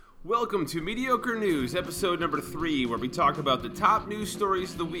Welcome to Mediocre News, episode number 3, where we talk about the top news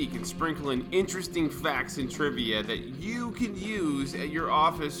stories of the week and sprinkle in interesting facts and trivia that you can use at your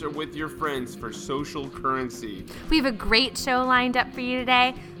office or with your friends for social currency. We have a great show lined up for you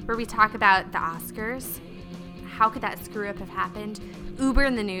today, where we talk about the Oscars. How could that screw up have happened? Uber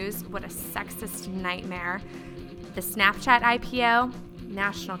in the news, what a sexist nightmare. The Snapchat IPO,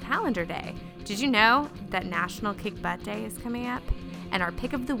 National Calendar Day. Did you know that National Kick Butt Day is coming up? And our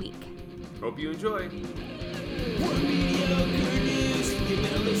pick of the week. Hope you enjoy.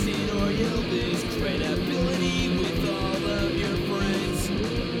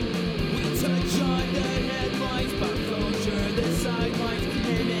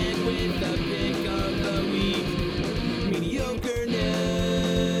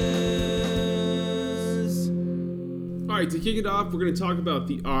 All right, to kick it off, we're going to talk about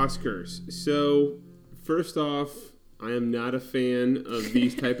the Oscars. So, first off, I am not a fan of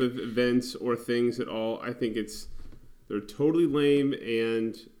these type of events or things at all. I think they're totally lame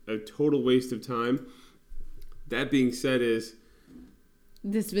and a total waste of time. That being said this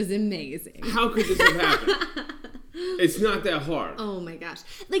was amazing. How could this have happened? It's not that hard. Oh my gosh.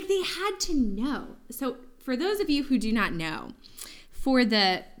 Like, they had to know. So for those of you who do not know, for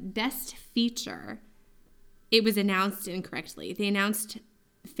the best feature, it was announced incorrectly. Faye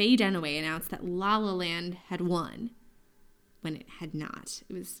Dunaway announced that La La Land had won, when it had not.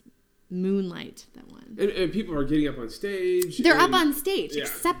 It was Moonlight that won. And people are getting up on stage. They're up on stage,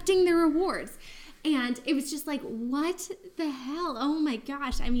 accepting their awards. And it was just like, what the hell? Oh my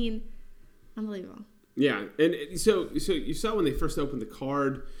gosh. I mean, unbelievable. Yeah. And so you saw when they first opened the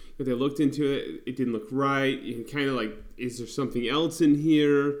card, they looked into it, it didn't look right. You kind of like, is there something else in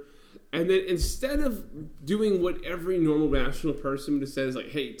here? And then instead of doing what every normal rational person would have said, is like,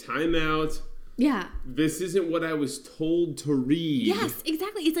 hey, time out. Yeah. This isn't what I was told to read. Yes,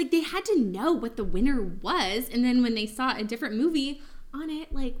 exactly. It's like they had to know what the winner was. And then when they saw a different movie on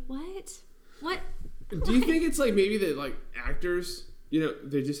it, like, what? Do you think it's like maybe that like actors,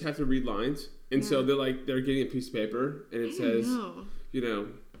 they just have to read lines? And so they're getting a piece of paper and it says,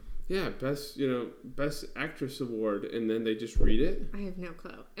 best actress award. And then they just read it? I have no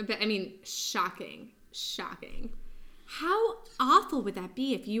clue. But I mean, shocking. How awful would that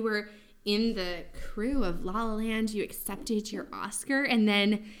be if you were in the crew of La La Land, you accepted your Oscar, and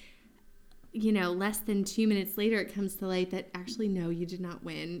then, less than 2 minutes later, it comes to light that actually, no, you did not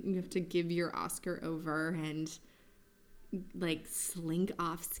win. You have to give your Oscar over and, like, slink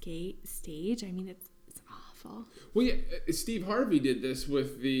off stage. I mean, it's awful. Well, yeah, Steve Harvey did this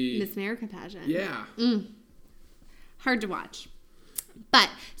with the Miss America pageant. Yeah. Hard to watch. But,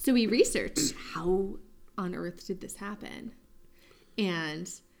 so we researched how on earth did this happen? And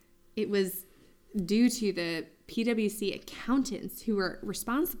it was due to the PwC accountants who were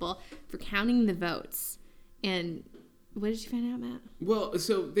responsible for counting the votes. And what did you find out, Matt? Well,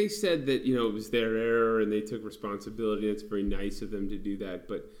 so they said that, it was their error and they took responsibility. It's very nice of them to do that.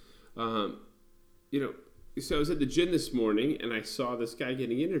 But, so I was at the gym this morning and I saw this guy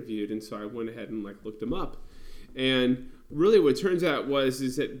getting interviewed. And so I went ahead and looked him up. And really what it turns out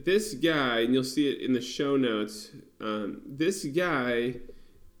is that this guy, and you'll see it in the show notes, this guy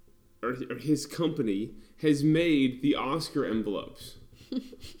or his company has made the Oscar envelopes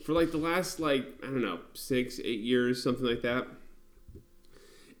for the last 6-8 years, something like that.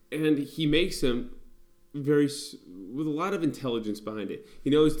 And he makes them with a lot of intelligence behind it.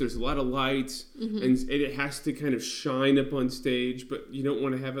 He knows there's a lot of lights and it has to kind of shine up on stage, but you don't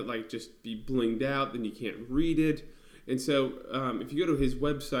want to have it just be blinged out, then you can't read it. And so if you go to his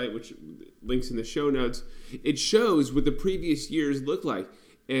website, which links in the show notes, it shows what the previous years look like.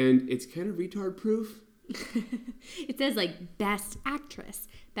 And it's kind of retard proof. It says best actress,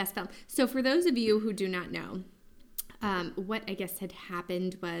 best film. So for those of you who do not know, what I guess had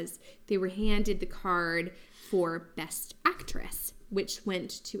happened was they were handed the card for best actress, which went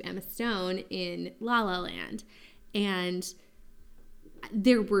to Emma Stone in La La Land. And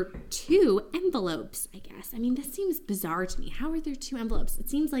there were 2 envelopes, I guess. I mean, this seems bizarre to me. How are there 2 envelopes? It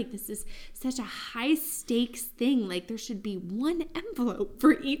seems like this is such a high-stakes thing. There should be 1 envelope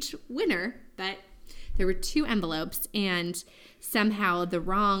for each winner. But there were 2 envelopes, and somehow the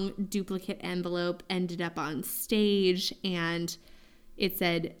wrong duplicate envelope ended up on stage, and it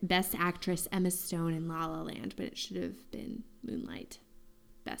said Best Actress Emma Stone in La La Land, but it should have been Moonlight,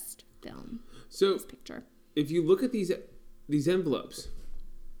 Best Film. So, Best Picture. If you look at these envelopes,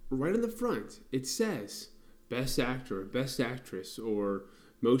 right on the front, it says Best Actor, Best Actress, or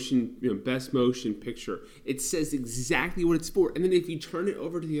motion, Best Motion Picture. It says exactly what it's for. And then if you turn it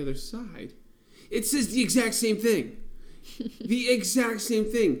over to the other side, it says the exact same thing. The exact same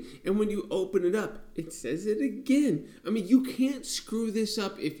thing. And when you open it up, it says it again. I mean, you can't screw this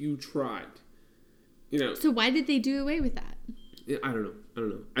up if you tried. You know. So why did they do away with that? I don't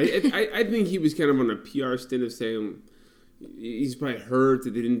know. I think he was kind of on a PR stint of saying he's probably hurt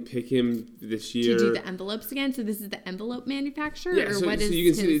that they didn't pick him this year. To do the envelopes again? So this is the envelope manufacturer? Yeah, or so, what so is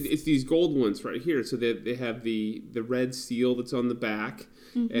you can see it's these gold ones right here. So they have the red seal that's on the back,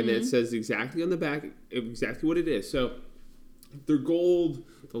 and it says exactly on the back exactly what it is. So they're gold.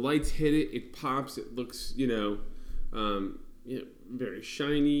 The lights hit it. It pops. It looks, very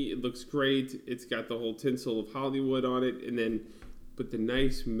shiny. It looks great. It's got the whole tinsel of Hollywood on it, and then but the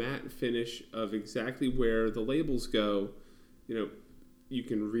nice matte finish of exactly where the labels go. You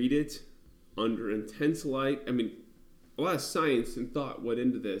can read it under intense light. I mean, a lot of science and thought went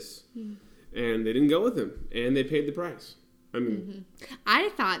into this, and they didn't go with him, and they paid the price. I mean,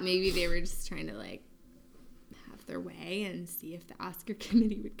 I thought maybe they were just trying to have their way and see if the Oscar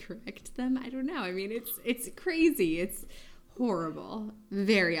committee would correct them. I don't know. I mean, it's crazy. It's horrible,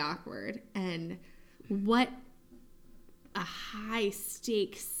 very awkward, and what a high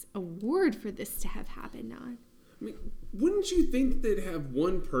stakes award for this to have happened on. I mean, wouldn't you think they'd have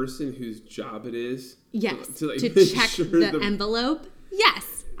one person whose job it is? Yes, to check sure the envelope?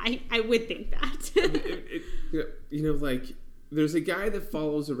 Yes, I would think that. There's a guy that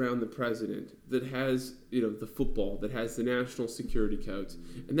follows around the president that has, the football, that has the national security codes,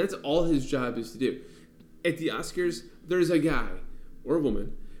 and that's all his job is to do. At the Oscars, there's a guy or a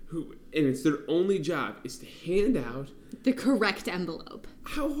woman who, and it's their only job, is to hand out the correct envelope.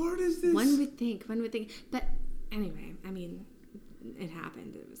 How hard is this? One would think. But anyway, I mean, it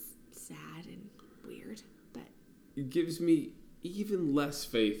happened. It was sad and weird, but it gives me even less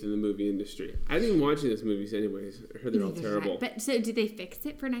faith in the movie industry. I didn't watch those movies anyways. I heard they're all terrible. But so did they fix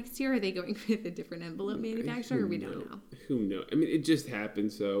it for next year? Or are they going with a different envelope manufacturer? Or we don't know. Who knows? I mean, it just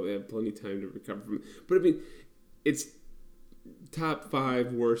happened, so they have plenty of time to recover from it. But I mean, it's top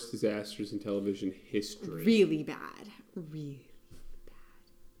 5 worst disasters in television history. Really bad. Yeah.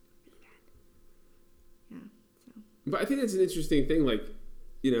 So. But I think that's an interesting thing.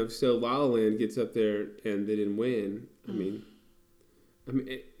 So La La Land gets up there and they didn't win. I mean,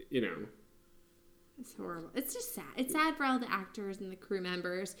 it's horrible. It's just sad. It's sad for all the actors and the crew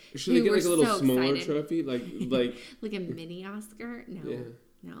members. Should they get a little smaller excited. trophy, like a mini Oscar? No, yeah.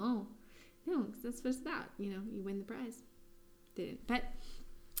 no, because that's what it's about. You win the prize. Didn't. But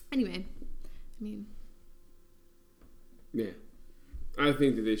anyway, I mean, yeah, I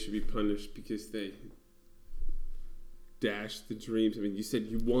think that they should be punished because they dashed the dreams. I mean, you said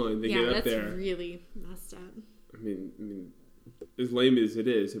you won. They get up there. Yeah, that's really messed up. I mean, as lame as it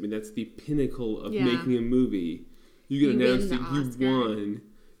is, I mean, that's the pinnacle of making a movie. You get announced that you won.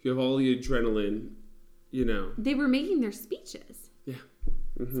 You have all the adrenaline, They were making their speeches. Yeah.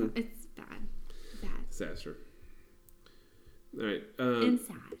 Mm-hmm. So it's bad. Disaster. All right. And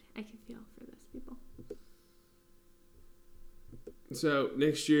sad. I can feel for those people. So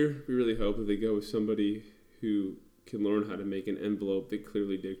next year, we really hope that they go with somebody who can learn how to make an envelope that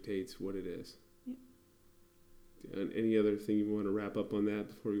clearly dictates what it is. And any other thing you want to wrap up on that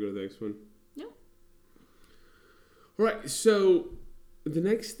before we go to the next one? No. All right, so the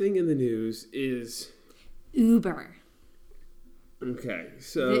next thing in the news is Uber. Okay,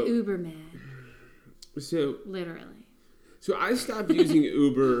 so the Uber man. So literally. So I stopped using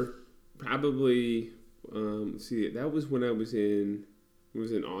Uber probably. Let's see, that was when I was in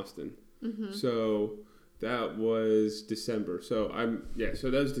Austin. Mm-hmm. So that was December. So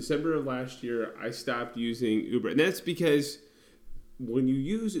that was December of last year. I stopped using Uber, and that's because when you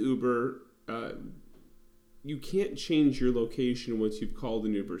use Uber, you can't change your location once you've called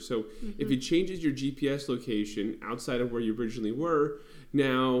an Uber. So if it changes your GPS location outside of where you originally were,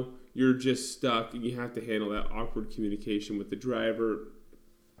 now you're just stuck, and you have to handle that awkward communication with the driver,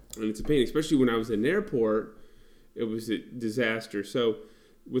 and it's a pain. Especially when I was in an airport, it was a disaster. So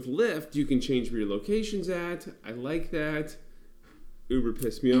with Lyft, you can change where your location's at. I like that. Uber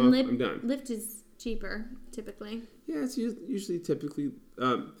pissed me off. I'm done. Lyft is cheaper, typically. Yeah, it's usually typically.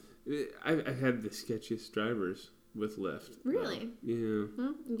 I've had the sketchiest drivers with Lyft. Really? Yeah.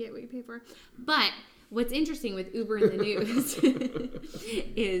 Well, you get what you pay for. But what's interesting with Uber in the news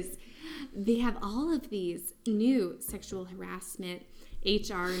is they have all of these new sexual harassment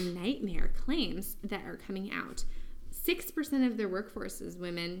HR nightmare claims that are coming out. 6% of their workforce is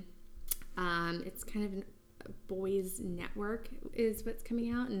women. It's kind of a boys' network is what's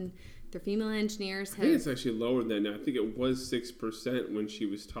coming out, and their female engineers have... I think it's actually lower than that now. I think it was 6% when she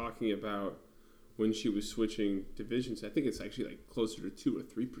was talking about when she was switching divisions. I think it's actually like closer to 2 or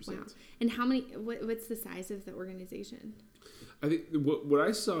 3%. Wow. And how many? What's the size of the organization? I think what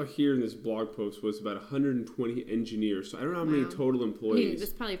I saw here in this blog post was about 120 engineers. So I don't know how many total employees. I mean,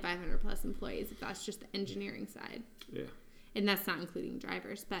 there's probably 500 plus employees if that's just the engineering side. Yeah. And that's not including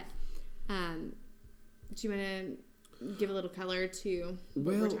drivers. But do you want to give a little color to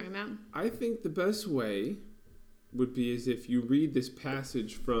what we're talking about? I think the best way would be as if you read this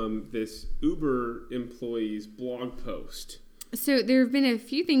passage from this Uber employee's blog post. So there have been a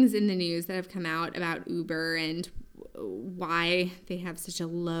few things in the news that have come out about Uber and why they have such a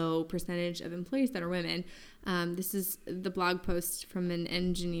low percentage of employees that are women. This is the blog post from an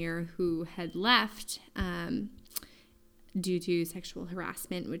engineer who had left due to sexual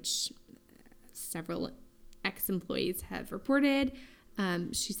harassment, which several ex-employees have reported.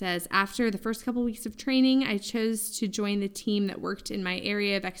 She says, after the first couple weeks of training, I chose to join the team that worked in my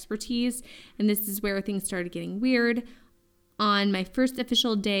area of expertise, and this is where things started getting weird. On my first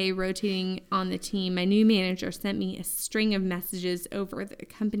official day rotating on the team, my new manager sent me a string of messages over the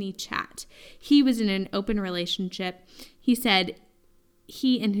company chat. He was in an open relationship. He said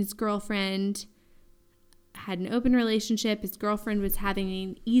he and his girlfriend had an open relationship. His girlfriend was having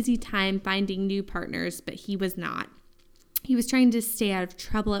an easy time finding new partners, but he was not. He was trying to stay out of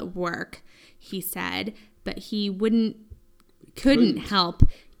trouble at work, he said, but he couldn't help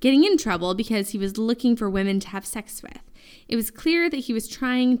getting in trouble because he was looking for women to have sex with. It was clear that he was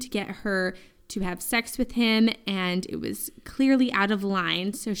trying to get her to have sex with him, and it was clearly out of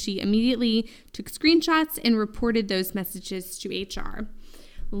line, so she immediately took screenshots and reported those messages to HR.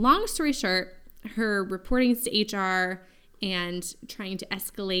 Long story short, her reportings to HR and trying to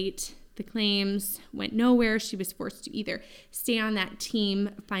escalate the claims went nowhere. She was forced to either stay on that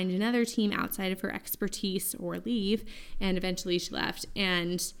team, find another team outside of her expertise, or leave, and eventually she left.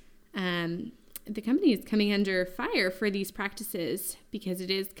 And the company is coming under fire for these practices because it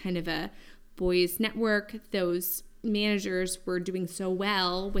is kind of a boys' network. Those managers were doing so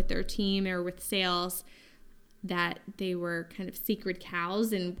well with their team or with sales that they were kind of sacred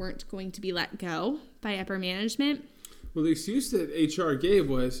cows and weren't going to be let go by upper management. Well, the excuse that HR gave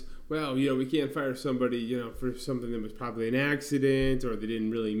was, well, we can't fire somebody, for something that was probably an accident, or they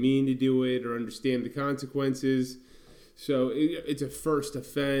didn't really mean to do it or understand the consequences. So it's a first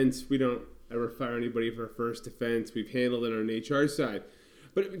offense. We don't ever fire anybody for a first offense. We've handled it on an HR side.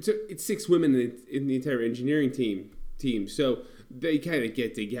 But it's 6 women in the entire engineering team. So they kind of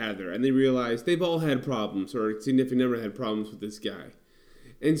get together and they realize they've all had problems, or a significant number had problems with this guy.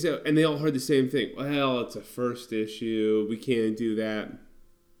 And they all heard the same thing. Well, it's a first issue. We can't do that.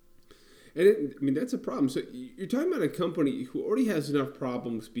 And that's a problem. So you're talking about a company who already has enough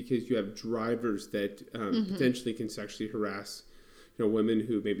problems because you have drivers that potentially can sexually harass women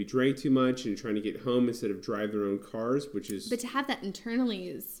who maybe drank too much and trying to get home instead of drive their own cars, But to have that internally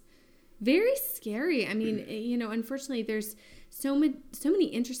is very scary. I mean, unfortunately, there's so many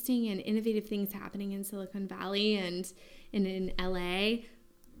interesting and innovative things happening in Silicon Valley and in LA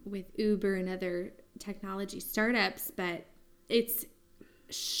with Uber and other technology startups, but it's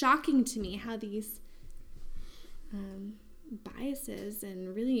shocking to me how these biases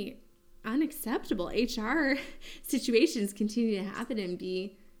and really unacceptable HR situations continue to happen and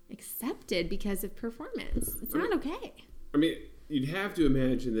be accepted because of performance. It's not okay. I mean, you'd have to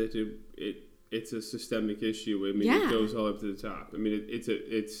imagine that it's a systemic issue. I mean, It goes all up to the top. I mean,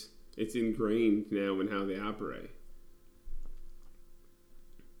 it's ingrained now in how they operate.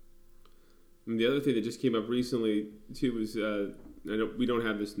 And the other thing that just came up recently too was we don't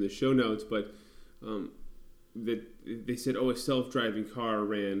have this in the show notes, but that they said, a self-driving car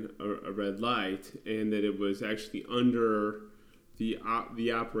ran a red light, and that it was actually under the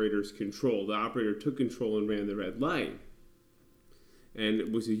operator's control. The operator took control and ran the red light, and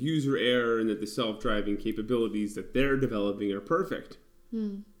it was a user error, and that the self-driving capabilities that they're developing are perfect.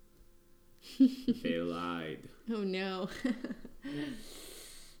 They lied. Oh no!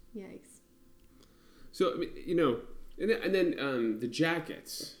 Yikes. So and then the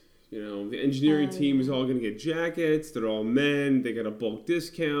jackets. The engineering team is all going to get jackets. They're all men. They got a bulk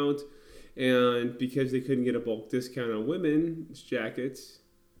discount. And because they couldn't get a bulk discount on women's jackets,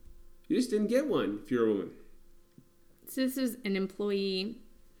 you just didn't get one if you're a woman. So this was an employee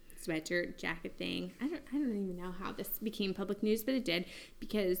sweatshirt jacket thing. I don't even know how this became public news, but it did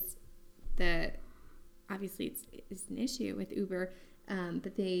because obviously it's an issue with Uber,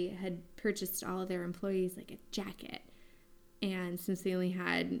 but they had purchased all of their employees like a jacket. And since they only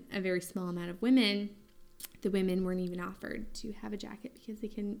had a very small amount of women, the women weren't even offered to have a jacket because they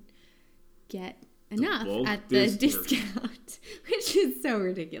couldn't get enough at the discount, which is so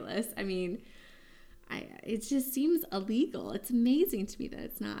ridiculous. I mean, it just seems illegal. It's amazing to me that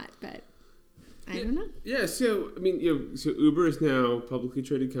it's not, but I don't know. Yeah, so, I mean, so Uber is now a publicly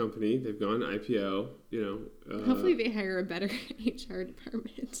traded company. They've gone IPO, Hopefully they hire a better HR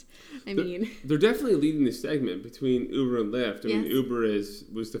department. They're definitely leading the segment between Uber and Lyft. I mean, Yes. Uber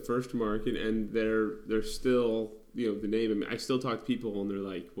was the first to market, and they're still, the name. I mean, I still talk to people, and they're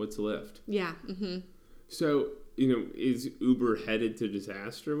like, what's Lyft? Yeah. Mm-hmm. So, is Uber headed to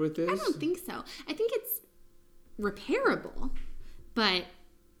disaster with this? I don't think so. I think it's repairable, but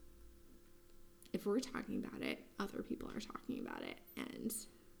if we're talking about it, other people are talking about it, and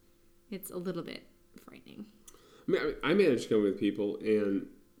it's a little bit frightening. I mean, I manage to go with people, and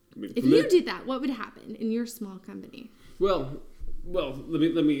If you did that, what would happen in your small company? Well,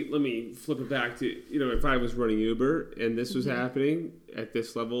 let me flip it back to if I was running Uber and this was happening at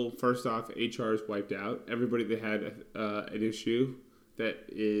this level. First off, HR is wiped out. Everybody that had an issue that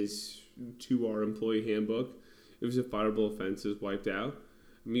is to our employee handbook, it was a fireable offense, is wiped out.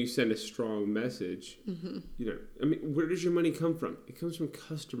 I mean, you send a strong message. I mean, where does your money come from? It comes from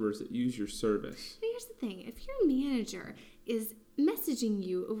customers that use your service. But here's the thing: if your manager is messaging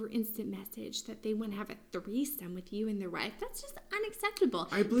you over instant message that they want to have a threesome with you and their wife, that's just unacceptable.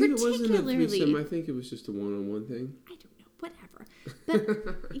 I believe it wasn't a threesome. I think it was just a one-on-one thing. I don't know, whatever. But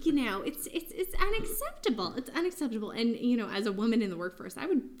it's unacceptable. It's unacceptable. And as a woman in the workforce, I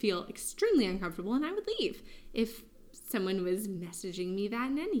would feel extremely uncomfortable, and I would leave if someone was messaging me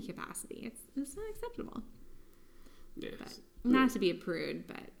that in any capacity. It's not acceptable. Yes. But not to be a prude,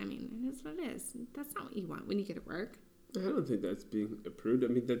 but I mean, it is what it is. That's not what you want when you get to work. I don't think that's being approved. I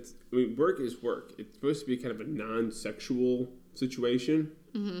mean, work is work. It's supposed to be kind of a non-sexual situation.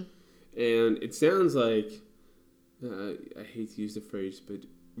 And it sounds like, I hate to use the phrase, but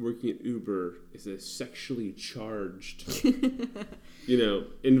working at Uber is a sexually charged,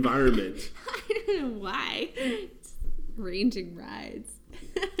 environment. I don't know why. It's ranging rides.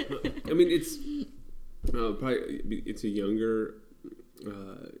 I mean, it's it's a younger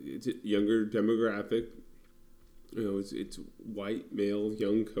demographic. It's white male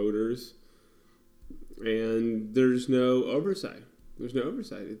young coders, and there's no oversight.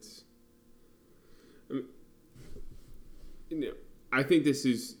 I think this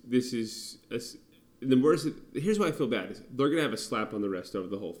is the worst. Here's why I feel bad: is they're gonna have a slap on the wrist over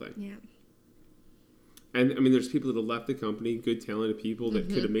the whole thing. Yeah. And I mean, there's people that have left the company, good talented people that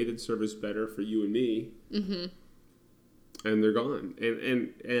could have made the service better for you and me. And they're gone.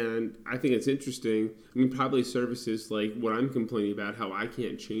 And I think it's interesting. I mean, probably services like what I'm complaining about, how I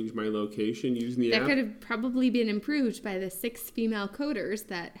can't change my location using the app. That could have probably been improved by the 6 female coders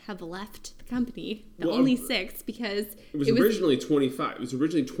that have left the company. Only 6, because it was originally 25. It was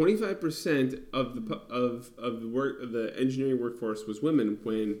originally 25% of the engineering workforce was women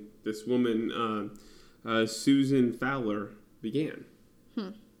when this woman Susan Fowler began.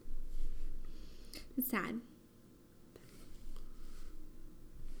 It's sad.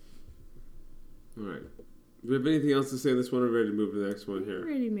 All right. Do we have anything else to say on this one? Or are we ready to move to the next one here?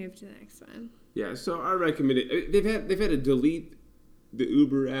 We're ready to move to the next one. Yeah, so I recommend it. They've had to delete the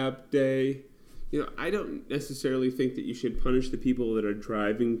Uber app day. I don't necessarily think that you should punish the people that are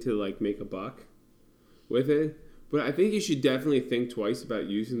driving to make a buck with it, but I think you should definitely think twice about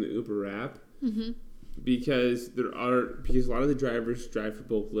using the Uber app because a lot of the drivers drive for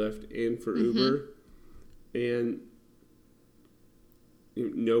both Lyft and for Uber, and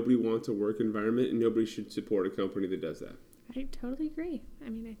nobody wants a work environment, and nobody should support a company that does that. I totally agree. I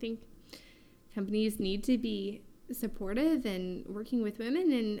mean, I think companies need to be supportive and working with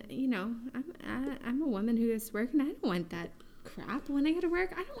women, and I'm a woman who goes to work, and I don't want that crap when I go to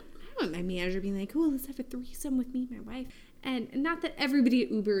work. I don't want my manager being like, "Oh, let's have a threesome with me and my wife." And not that everybody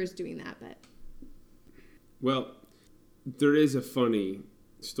at Uber is doing that, but well, there is a funny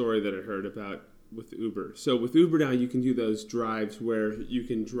story that I heard about with Uber. So with Uber now, you can do those drives where you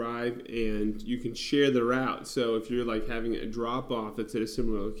can drive and you can share the route. So if you're having a drop off that's at a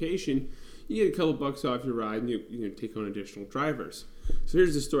similar location, you get a couple bucks off your ride and you take on additional drivers. So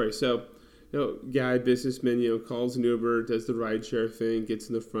here's the story. So guy, businessman, calls an Uber, does the ride share thing, gets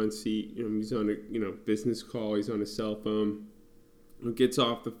in the front seat. He's on a business call. He's on a cell phone. Gets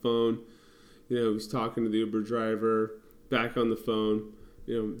off the phone. He's talking to the Uber driver. Back on the phone.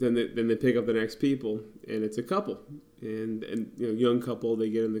 Then they pick up the next people, and it's a couple, and young couple. They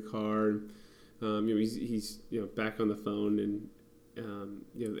get in the car, and he's back on the phone, and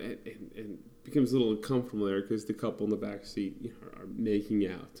and becomes a little uncomfortable there because the couple in the back seat are making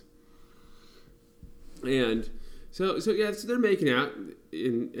out, and so they're making out,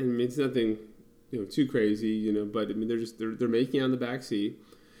 and it's nothing too crazy, but I mean they're making out in the back seat.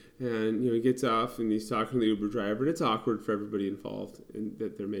 And, he gets off and he's talking to the Uber driver, and it's awkward for everybody involved and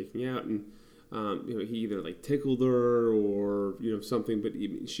that they're making out. And, he either like tickled her or, something, but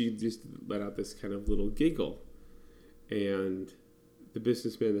she just let out this kind of little giggle. And the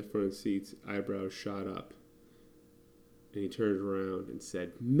businessman in the front seat's eyebrows shot up. And he turned around and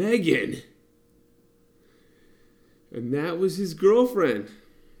said, "Megan!" And that was his girlfriend.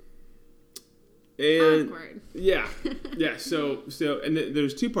 And awkward. Yeah. So and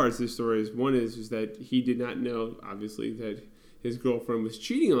there's two parts to the story. One is that he did not know, obviously, that his girlfriend was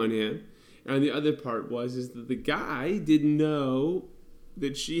cheating on him. And the other part is that the guy didn't know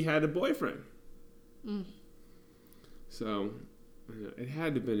that she had a boyfriend. Mm. So, it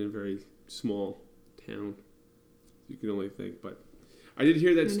had to have been a very small town. You can only think. But I did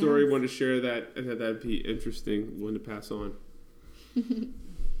hear that story, wanted to share that. I thought that'd be interesting, one to pass on.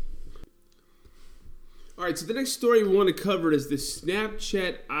 All right, so the next story we want to cover is the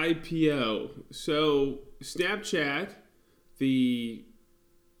Snapchat IPO. So, Snapchat, the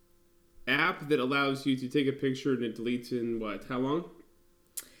app that allows you to take a picture and it deletes in how long?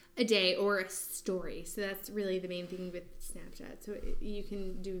 A day or a story. So that's really the main thing with Snapchat. So you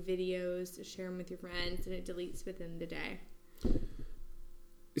can do videos, share them with your friends, and it deletes within the day.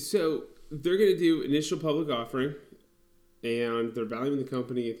 So they're going to do initial public offering, and they're valuing the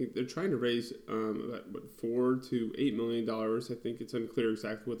company. I think they're trying to raise about $4 to $8 million. I think it's unclear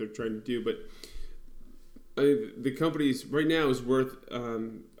exactly what they're trying to do, but the company's right now is worth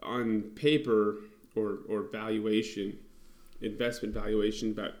on paper or valuation, investment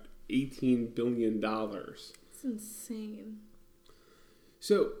valuation, about $18 billion. That's insane.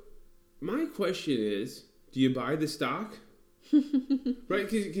 So my question is, do you buy the stock? Right?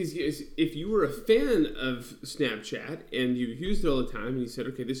 Because if you were a fan of Snapchat and you used it all the time and you said,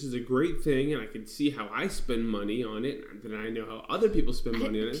 okay, this is a great thing and I can see how I spend money on it, and then I know how other people spend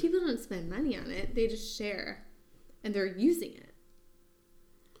money on it. People don't spend money on it. They just share and they're using it.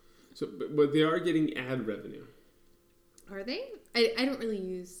 So, but they are getting ad revenue. Are they? I don't really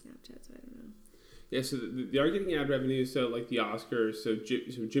use Snapchat, so I don't know. Yeah, so they are getting ad revenue. So like the Oscars, so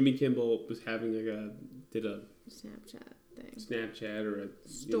Jimmy Kimmel was having did a Snapchat or a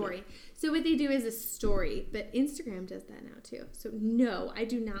story. So what they do is a story, but Instagram does that now too. So no, I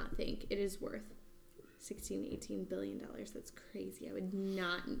do not think it is worth $18 billion. That's crazy. I would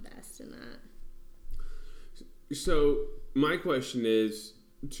not invest in that. So my question is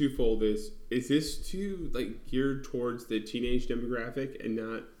twofold: is this too geared towards the teenage demographic and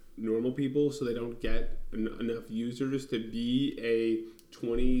not normal people, so they don't get enough users to be a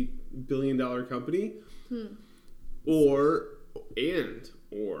 $20 billion company? Or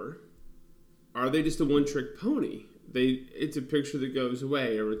are they just a one-trick pony? It's a picture that goes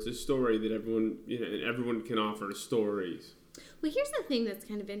away, or it's a story that everyone can offer stories. Well, here's the thing that's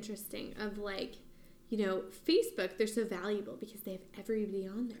kind of interesting of Facebook, they're so valuable because they have everybody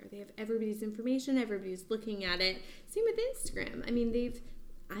on there. They have everybody's information, everybody's looking at it. Same with Instagram. I mean,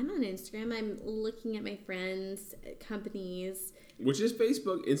 I'm on Instagram. I'm looking at my friends, companies. Which is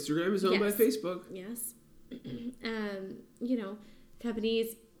Facebook. Instagram is owned by Facebook. Yes.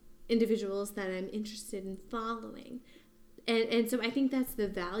 Companies, individuals that I'm interested in following. And so I think that's the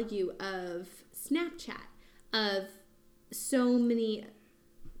value of Snapchat, of so many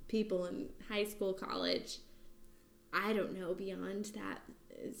people in high school, college. I don't know, beyond that,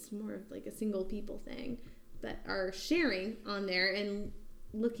 it's more of like a single people thing, but are sharing on there and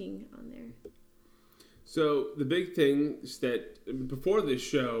looking on there. So the big thing is that before this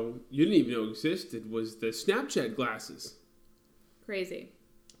show, you didn't even know existed, was the Snapchat glasses. Crazy.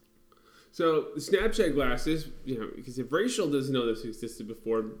 So the Snapchat glasses, because if Rachel doesn't know this existed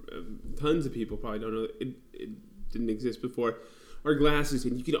before, tons of people probably don't know it didn't exist before, are glasses.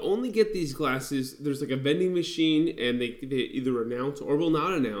 And you can only get these glasses, there's like a vending machine, and they either announce or will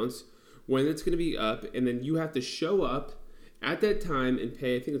not announce when it's going to be up, and then you have to show up at that time and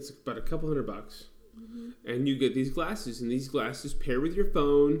pay, I think it's about a couple $100. Mm-hmm. And you get these glasses, and these glasses pair with your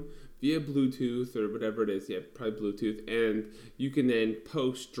phone via Bluetooth or whatever it is. Yeah, probably Bluetooth. And you can then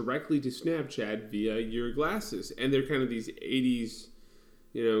post directly to Snapchat via your glasses. And they're kind of these 80s,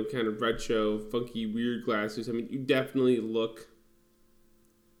 kind of retro, funky, weird glasses. I mean, you definitely look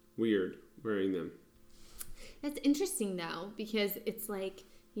weird wearing them. That's interesting, though, because it's like,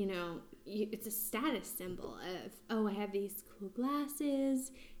 it's a status symbol of, I have these cool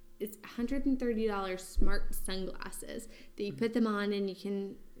glasses. It's $130 smart sunglasses that you put them on and you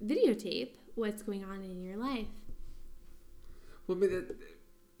can videotape what's going on in your life. Well, I mean,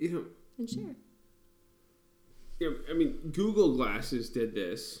 And sure. I mean, Google Glasses did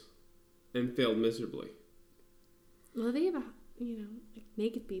this and failed miserably. Well, they have like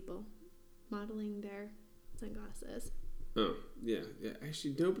naked people modeling their sunglasses. Oh, yeah.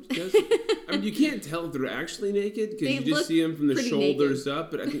 Actually, nobody does. I mean, you can't tell if they're actually naked because you just see them from the shoulders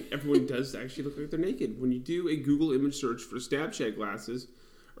up, but I think everyone does actually look like they're naked. When you do a Google image search for Snapchat glasses,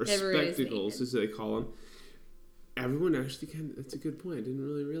 or spectacles, as they call them, everyone actually can. That's a good point. I didn't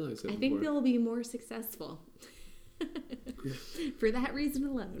really realize that before. Think they'll be more successful for that reason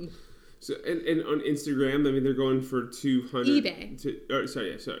alone. So, and on Instagram, I mean, they're going for 200. eBay.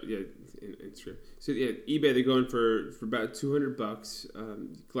 Instagram. So yeah, eBay, they're going for about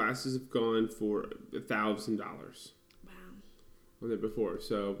 $200. Glasses have gone for $1,000. Wow. On there before,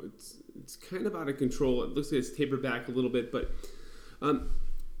 so it's kind of out of control. It looks like it's tapered back a little bit, but I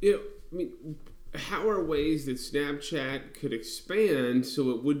mean, how are ways that Snapchat could expand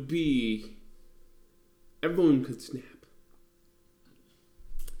so it would be everyone could snap?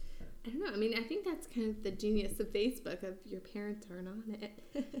 I don't know. I mean, I think that's kind of the genius of Facebook, of your parents aren't on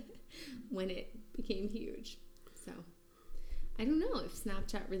it when it became huge. So I don't know if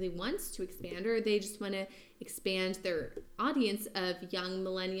Snapchat really wants to expand, or they just want to expand their audience of young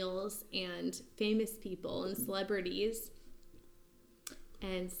millennials and famous people and celebrities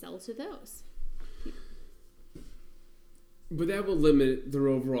and sell to those. But that will limit their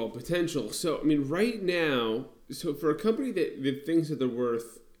overall potential. So, I mean, right now, so for a company that thinks that they're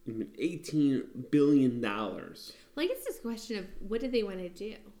worth $18 billion. Well, I guess it's a question of what do they want to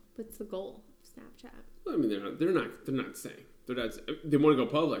do? What's the goal of Snapchat? Well, I mean, they're not saying. They want to go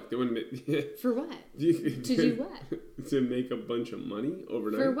public. They want to for what? To do what? To make a bunch of money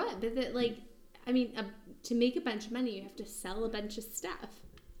overnight. For what? But to make a bunch of money, you have to sell a bunch of stuff,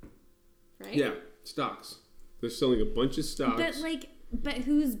 right? Yeah, stocks. They're selling a bunch of stocks. But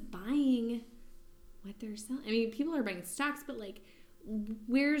who's buying what they're selling? I mean, people are buying stocks, but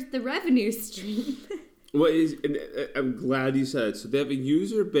where's the revenue stream? I'm glad you said it. So they have a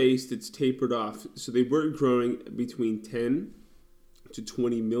user base that's tapered off. So they were growing between 10 to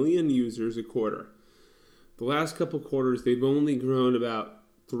 20 million users a quarter. The last couple quarters, they've only grown about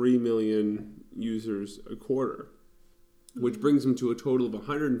 3 million users a quarter, which brings them to a total of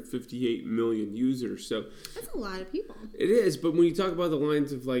 158 million users. So that's a lot of people. It is, but when you talk about the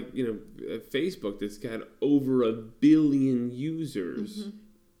lines of Facebook that's got over 1 billion users,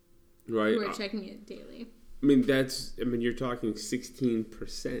 right? Who are checking it daily. I mean, you're talking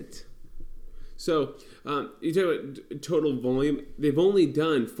 16%. So you talk about total volume. They've only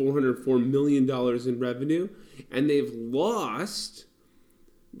done $404 million in revenue, and they've lost,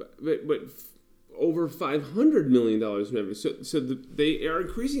 but over $500 million in revenue. So they are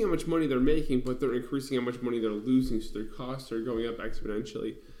increasing how much money they're making, but they're increasing how much money they're losing. So their costs are going up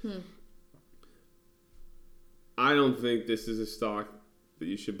exponentially. I don't think this is a stock that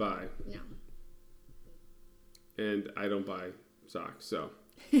you should buy. No. And I don't buy stocks, so.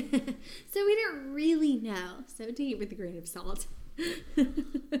 So we don't really know. So take it with a grain of salt.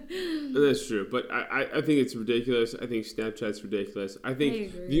 That's true, but I think it's ridiculous. I think Snapchat's ridiculous. I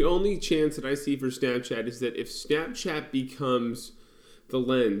think the only chance that I see for Snapchat is that if Snapchat becomes the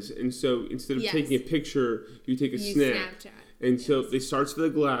lens, and so instead of taking a picture, you take a snap. Snapchat. And so it starts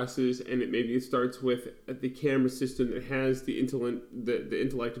with the glasses, and it starts with the camera system that has the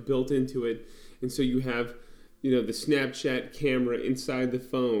intellect built into it, and so you have the Snapchat camera inside the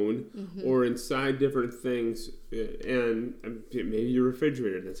phone or inside different things, and maybe your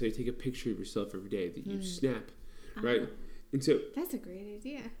refrigerator. That's how you take a picture of yourself every day that you snap, right? And so that's a great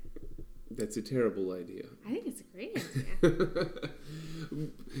idea. That's a terrible idea. I think it's a great idea.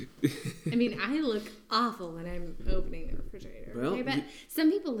 I mean, I look awful when I'm opening the refrigerator. Well, okay? But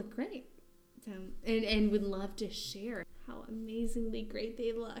some people look great, and would love to share how amazingly great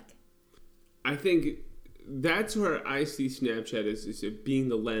they look. I think that's where I see Snapchat is it being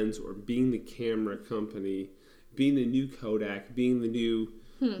the lens or being the camera company, being the new Kodak, being the new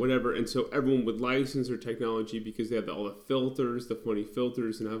whatever. And so everyone would license their technology because they have all the filters, the funny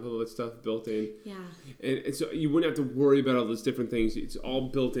filters, and have all that stuff built in. Yeah. And so you wouldn't have to worry about all those different things. It's all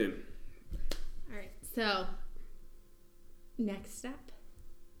built in. All right. So next step.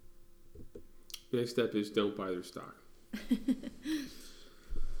 Next step is don't buy their stock.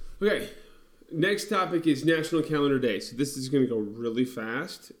 Okay. Next topic is National Calendar Day. So this is going to go really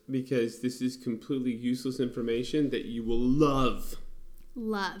fast because this is completely useless information that you will love.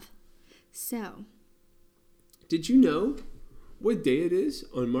 So. Did you know what day it is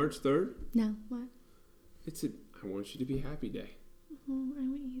on March 3rd? No. What? It's I want you to be happy day. Oh, I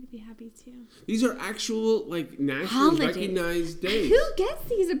want you to be happy too. These are actual nationally recognized days. Who gets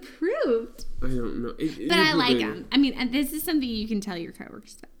these approved? I don't know. But I like them. I mean, and this is something you can tell your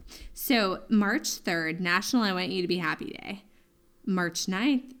coworkers about. So March 3rd, National I Want You to Be Happy Day. March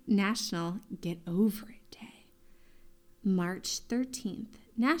 9th, National Get Over It Day. March 13th,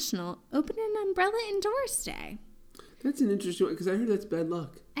 National Open an Umbrella Indoors Day. That's an interesting one because I heard that's bad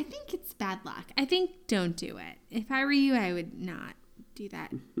luck. I think it's bad luck. I think don't do it. If I were you, I would not do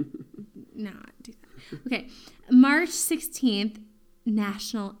that. Okay. March 16th,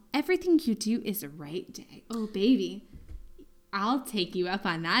 National Everything You Do Is Right Day. Oh, baby. I'll take you up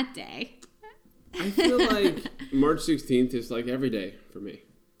on that day. I feel like March 16th is like every day for me.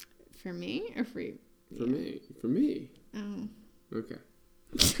 For me or for you? For me. For me. Oh. Okay.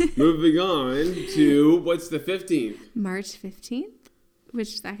 Moving on to what's the 15th? March 15th,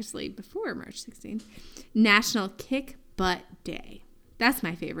 which is actually before March 16th, National Kick Butt Day. That's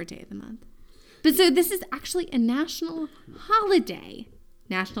my favorite day of the month. But so this is actually a national holiday.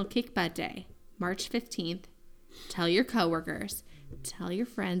 National Kick Butt Day, March 15th. Tell your coworkers, tell your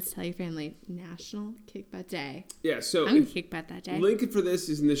friends, tell your family, National Kick Butt Day. Yeah, so I'm going to kick butt that day. Link for this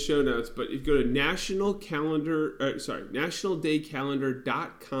is in the show notes, but if you go to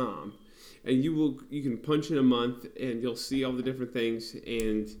nationaldaycalendar.com, and you can punch in a month, and you'll see all the different things,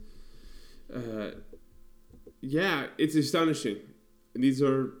 and yeah, it's astonishing. These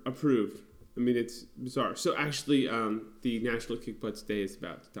are approved. I mean, it's bizarre. So actually, the National Kick Butts Day is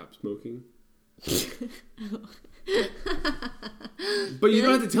about stop smoking. But you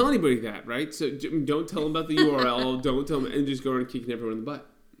don't have to tell anybody that, right? So don't tell them about the URL. Don't tell them, and just go around kicking everyone in the butt.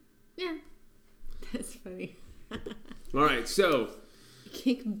 Yeah, that's funny. All right, so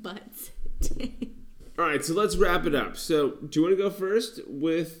Kick butts. All right, so let's wrap it up. So, do you want to go first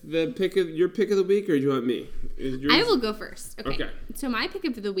with your pick of the week, or do you want me? I will go first. Okay. So my pick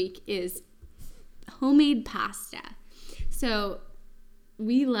of the week is homemade pasta. So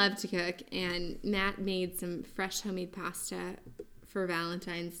we love to cook, and Matt made some fresh homemade pasta for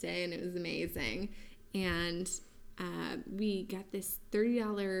Valentine's Day, and it was amazing. And we got this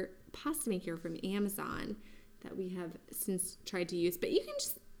 $30 pasta maker from Amazon that we have since tried to use. But you can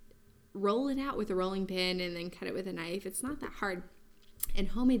just roll it out with a rolling pin and then cut it with a knife. It's not that hard. And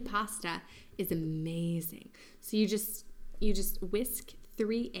homemade pasta is amazing. So you just whisk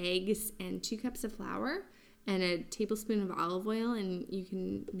 3 eggs and 2 cups of flour and a tablespoon of olive oil, and you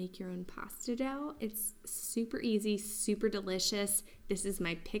can make your own pasta dough. It's super easy, super delicious. This is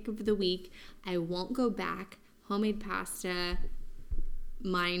my pick of the week. I won't go back. Homemade pasta,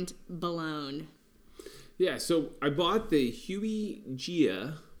 mind blown. Yeah, so I bought the Huey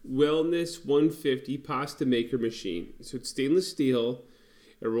Gia Wellness 150 pasta maker machine. So it's stainless steel.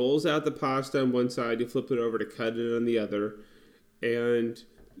 It rolls out the pasta on one side. You flip it over to cut it on the other. And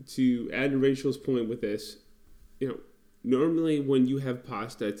to add to Rachel's point with this, normally when you have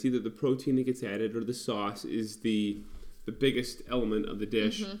pasta, it's either the protein that gets added or the sauce is the biggest element of the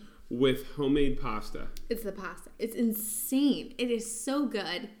dish. Mm-hmm. With homemade pasta, it's the pasta. It's insane. It is so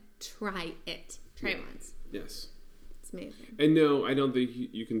good. Try it. Try it once. Yes. It's amazing. And no, I don't think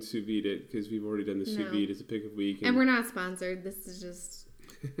you can sous vide it because we've already done the sous vide as a pick of week. And we're not sponsored. This is just...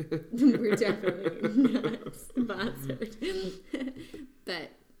 we're definitely not sponsored.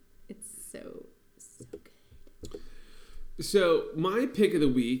 But it's so good. So my pick of the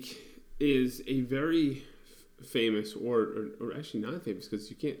week is a very famous, or actually not famous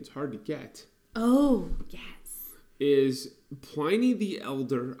because it's hard to get. Oh, yes. Is Pliny the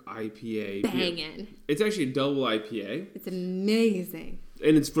Elder IPA. Bangin'. It's actually a double IPA. It's amazing.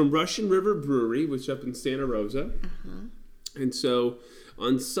 And it's from Russian River Brewery, which is up in Santa Rosa. Uh-huh. And so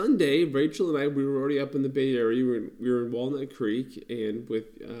on Sunday, Rachel and I, we were already up in the Bay Area. We were in Walnut Creek, and with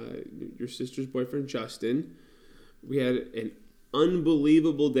your sister's boyfriend, Justin, we had an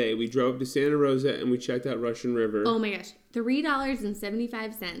unbelievable day. We drove to Santa Rosa, and we checked out Russian River. Oh my gosh.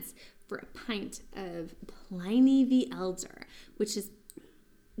 $3.75 for a pint of Pliny the Elder, which is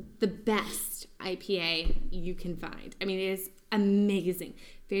the best IPA you can find. I mean, it is amazing.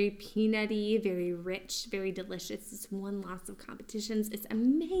 Very peanutty, very rich, very delicious. It's won lots of competitions. It's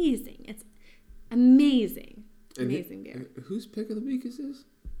amazing. It's amazing. Amazing beer. Whose pick of the week is this?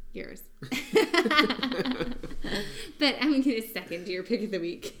 Yours. But I'm going to second your pick of the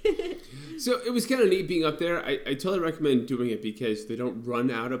week. So it was kind of neat being up there. I totally recommend doing it because they don't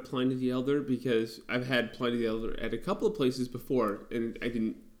run out of Pliny the Elder, because I've had Pliny the Elder at a couple of places before, and I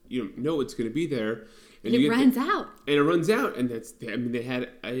didn't know it's going to be there. And it runs out. And it runs out, and they had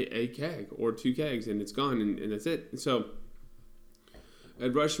a keg or 2 kegs, and it's gone, and that's it. And so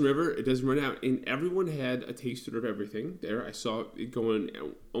at Russian River, it doesn't run out, and everyone had a taster of everything there. I saw it going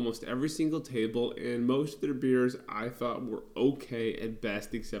almost every single table, and most of their beers I thought were okay at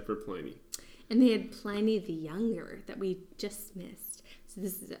best, except for Pliny. And they had Pliny the Younger that we just missed. So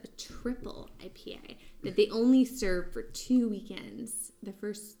this is a triple IPA that they only serve for 2 weekends, the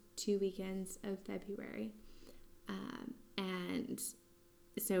first 2 weekends of February. And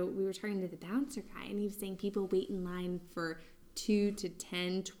so we were talking to the bouncer guy, and he was saying people wait in line for 2 to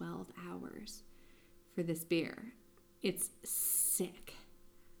 10, 12 hours for this beer. It's sick.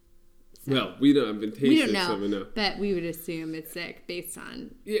 So, well, we don't have been tasting, we don't know, so we know. But we would assume it's sick based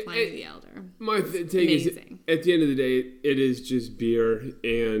on Pliny the Elder. My take is, at the end of the day, it is just beer,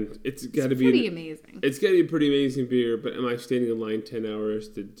 and it's got to be pretty amazing. It's got to be a pretty amazing beer. But am I standing in line 10 hours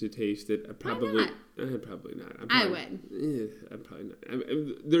to taste it? Probably not? Probably not. I would. I'm probably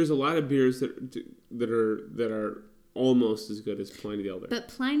not. There's a lot of beers that are almost as good as Pliny the Elder. But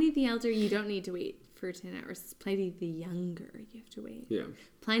Pliny the Elder, you don't need to wait for 10 hours. It's Pliny the Younger, you have to wait. Yeah.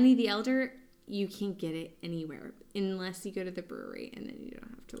 Pliny the Elder, you can't get it anywhere unless you go to the brewery, and then you don't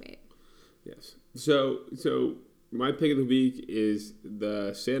have to wait. Yes. So my pick of the week is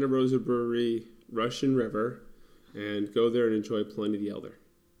the Santa Rosa Brewery Russian River, and go there and enjoy Pliny the Elder.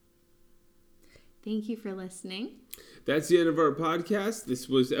 Thank you for listening. That's the end of our podcast. This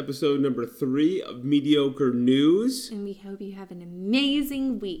was episode number 3 of Mediocre News. And we hope you have an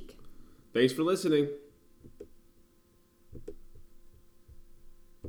amazing week. Thanks for listening.